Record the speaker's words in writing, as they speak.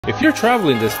If you're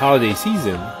traveling this holiday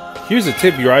season, here's a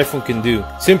tip your iPhone can do.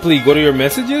 Simply go to your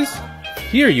messages.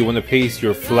 Here you want to paste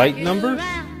your flight number.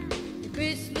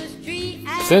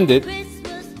 Send it.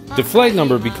 The flight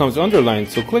number becomes underlined,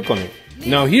 so click on it.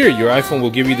 Now here your iPhone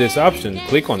will give you this option,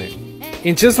 click on it.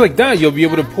 And just like that, you'll be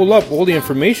able to pull up all the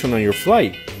information on your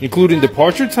flight, including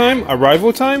departure time,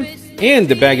 arrival time, and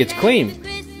the baggage claim.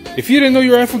 If you didn't know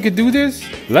your iPhone could do this,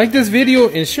 like this video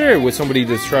and share it with somebody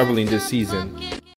that's traveling this season.